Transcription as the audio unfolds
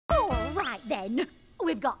then.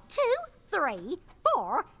 We've got 2, 3,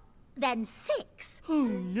 4, then 6. Oh,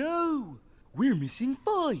 no. We're missing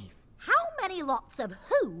 5. How many lots of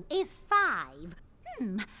who is 5?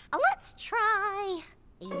 Let's try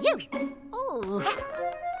you. Oh.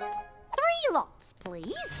 3 lots,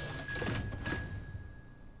 please.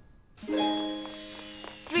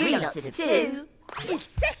 3 lots of 2 is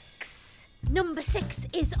 6. Number 6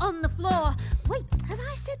 is on the floor. Wait, have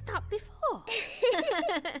I said that before?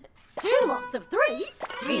 2 lots of 3.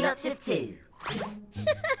 3 lots of 2. I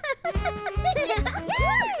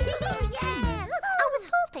was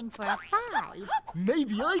hoping for a 5.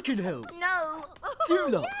 Maybe I can help. No. 2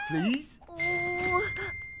 lots, please.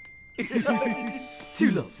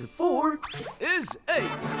 2 lots of 4 is 8.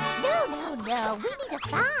 No. We need a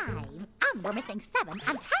 5. And we're missing 7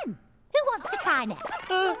 and 10. Who wants to try next?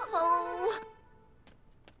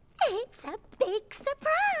 It's a big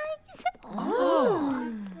surprise. Oh.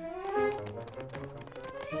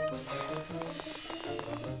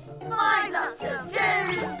 5 lots of 2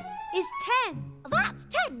 is 10. That's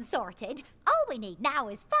 10 sorted. All we need now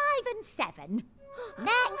is 5 and 7.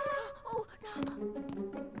 Next.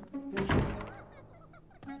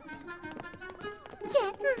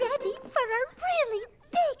 Get ready for a really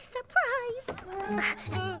big surprise.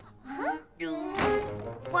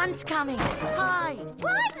 One's coming. Hide.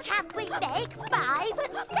 Why can't we make 5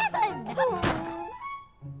 and 7?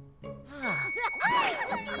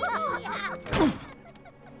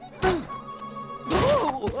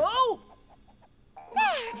 Oh!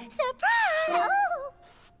 There! Surprise!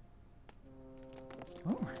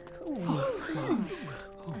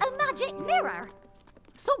 A magic mirror.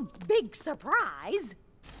 Some big surprise.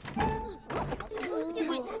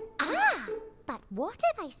 But what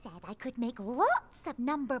if I said I could make lots of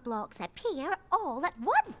number blocks appear all at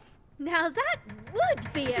once? Now that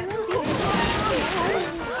would be a...